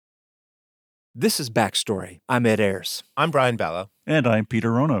This is Backstory. I'm Ed Ayers. I'm Brian Ballo. And I'm Peter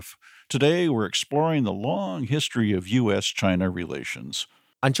Onuf. Today we're exploring the long history of U.S.-China relations.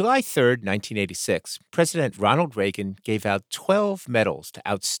 On July 3rd, 1986, President Ronald Reagan gave out 12 medals to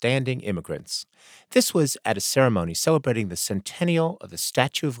outstanding immigrants. This was at a ceremony celebrating the centennial of the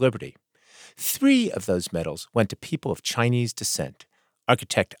Statue of Liberty. 3 of those medals went to people of Chinese descent: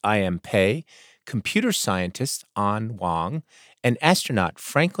 architect I.M. Pei, computer scientist An Wang, and astronaut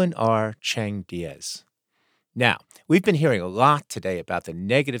Franklin R. Chang Diaz. Now, we've been hearing a lot today about the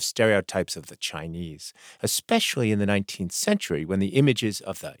negative stereotypes of the Chinese, especially in the 19th century when the images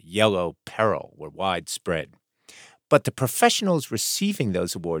of the yellow peril were widespread. But the professionals receiving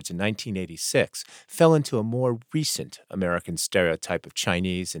those awards in 1986 fell into a more recent American stereotype of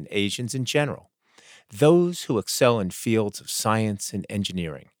Chinese and Asians in general: those who excel in fields of science and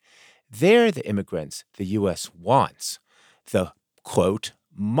engineering. They're the immigrants the U.S. wants, the, quote,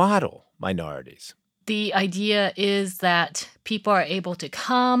 model minorities. The idea is that people are able to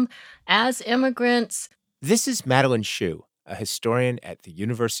come as immigrants. This is Madeline Hsu, a historian at the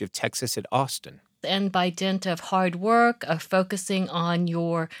University of Texas at Austin. And by dint of hard work, of focusing on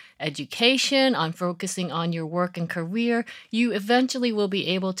your education, on focusing on your work and career, you eventually will be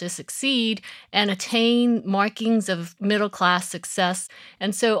able to succeed and attain markings of middle-class success.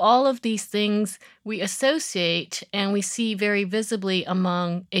 And so all of these things we associate and we see very visibly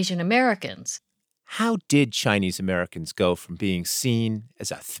among Asian Americans. How did Chinese Americans go from being seen as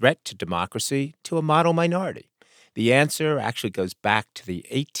a threat to democracy to a model minority? The answer actually goes back to the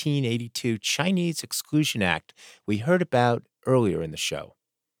 1882 Chinese Exclusion Act we heard about earlier in the show.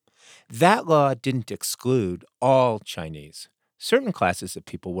 That law didn't exclude all Chinese. Certain classes of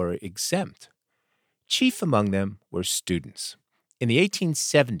people were exempt. Chief among them were students. In the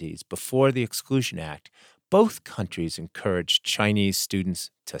 1870s, before the Exclusion Act, both countries encouraged Chinese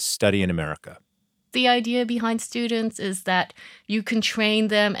students to study in America. The idea behind students is that you can train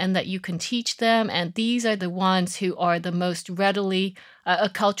them and that you can teach them, and these are the ones who are the most readily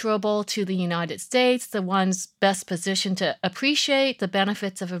acculturable to the United States, the ones best positioned to appreciate the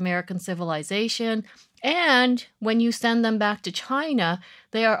benefits of American civilization. And when you send them back to China,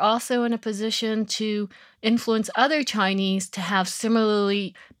 they are also in a position to influence other Chinese to have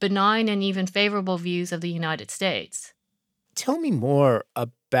similarly benign and even favorable views of the United States. Tell me more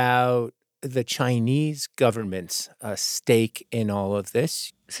about the Chinese government's stake in all of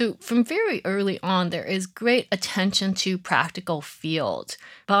this. So from very early on, there is great attention to practical fields.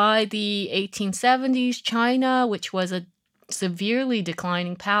 By the 1870s, China, which was a severely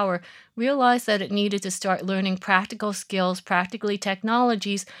declining power, realized that it needed to start learning practical skills, practically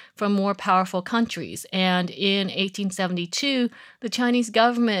technologies from more powerful countries. And in 1872, the Chinese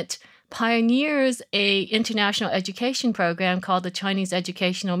government pioneers an international education program called the Chinese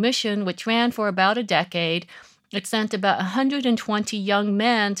Educational Mission, which ran for about a decade. It sent about 120 young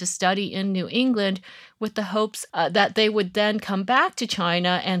men to study in New England with the hopes that they would then come back to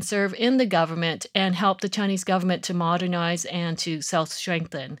China and serve in the government and help the Chinese government to modernize and to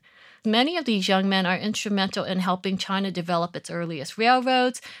self-strengthen. Many of these young men are instrumental in helping China develop its earliest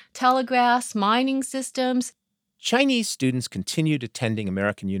railroads, telegraphs, mining systems. Chinese students continued attending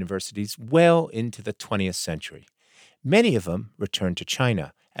American universities well into the 20th century. Many of them returned to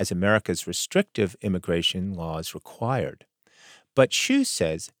China, as America's restrictive immigration laws required. But Hsu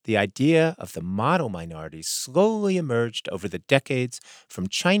says the idea of the model minority slowly emerged over the decades from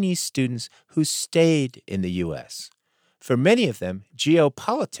Chinese students who stayed in the U.S. For many of them,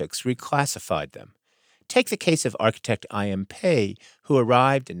 geopolitics reclassified them. Take the case of architect I.M. Pei, who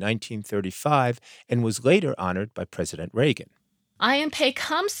arrived in 1935 and was later honored by President Reagan. I.M. Pei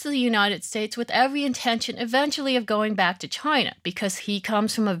comes to the United States with every intention eventually of going back to China because he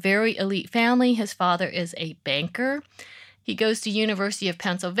comes from a very elite family. His father is a banker. He goes to University of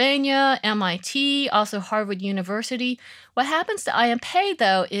Pennsylvania, MIT, also Harvard University. What happens to I.M. Pei,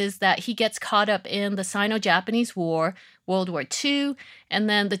 though, is that he gets caught up in the Sino-Japanese War, World War II, and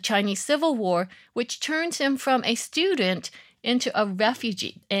then the Chinese Civil War, which turns him from a student into a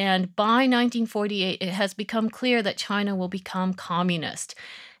refugee. And by 1948, it has become clear that China will become communist.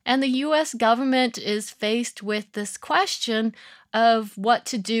 And the U.S. government is faced with this question of what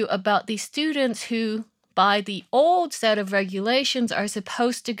to do about these students who, by the old set of regulations, are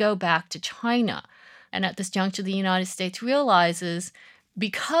supposed to go back to China. And at this juncture, the United States realizes,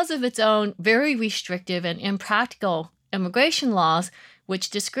 because of its own very restrictive and impractical immigration laws, which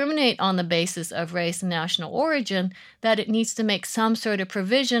discriminate on the basis of race and national origin, that it needs to make some sort of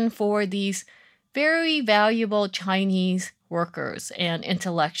provision for these very valuable Chinese workers and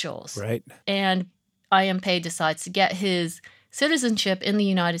intellectuals. Right. And I.M. Pei decides to get his citizenship in the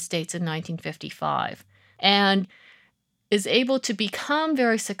United States in 1955 and is able to become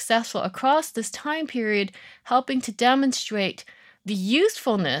very successful across this time period, helping to demonstrate the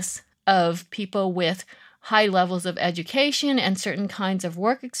usefulness of people with high levels of education and certain kinds of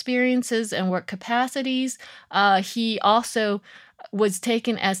work experiences and work capacities. He also was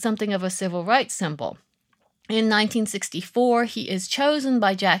taken as something of a civil rights symbol. In 1964, he is chosen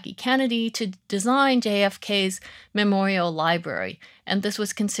by Jackie Kennedy to design JFK's Memorial Library, and this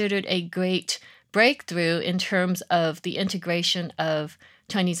was considered a great breakthrough in terms of the integration of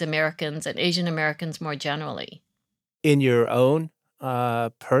Chinese Americans and Asian Americans more generally. In your own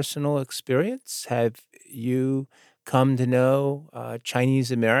personal experience, have you come to know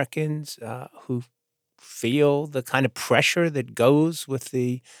Chinese Americans who feel the kind of pressure that goes with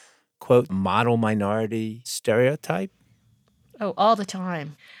the, quote, model minority stereotype? Oh, all the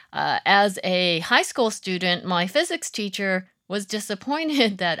time. As a high school student, my physics teacher was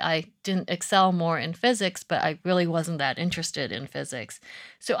disappointed that I didn't excel more in physics, but I really wasn't that interested in physics.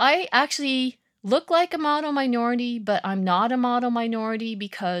 So I actually look like a model minority, but I'm not a model minority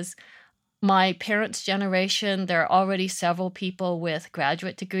because my parents' generation, there are already several people with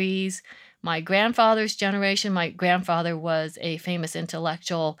graduate degrees. My grandfather's generation, my grandfather was a famous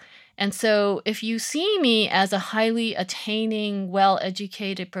intellectual. And so if you see me as a highly attaining,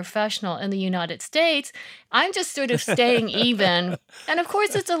 well-educated professional in the United States, I'm just sort of staying even. And of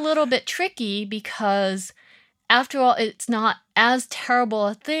course, it's a little bit tricky because after all, it's not as terrible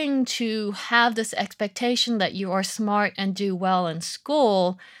a thing to have this expectation that you are smart and do well in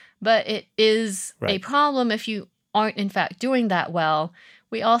school, but it is a problem if you aren't in fact doing that well.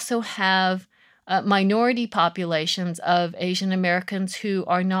 We also have minority populations of Asian Americans who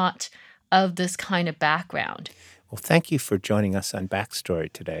are not of this kind of background. Well, thank you for joining us on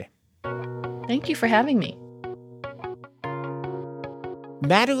Backstory today. Thank you for having me.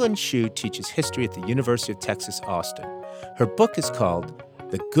 Madeline Hsu teaches history at the University of Texas, Austin. Her book is called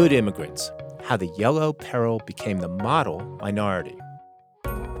The Good Immigrants: How the Yellow Peril Became the Model Minority.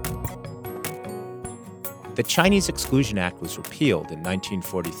 The Chinese Exclusion Act was repealed in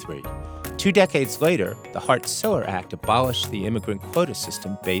 1943. 2 decades later, the Hart-Celler Act abolished the immigrant quota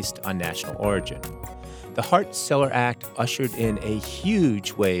system based on national origin. The Hart-Celler Act ushered in a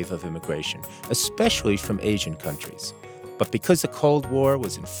huge wave of immigration, especially from Asian countries. But because the Cold War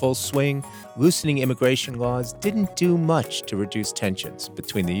was in full swing, loosening immigration laws didn't do much to reduce tensions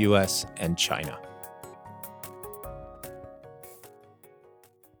between the U.S. and China.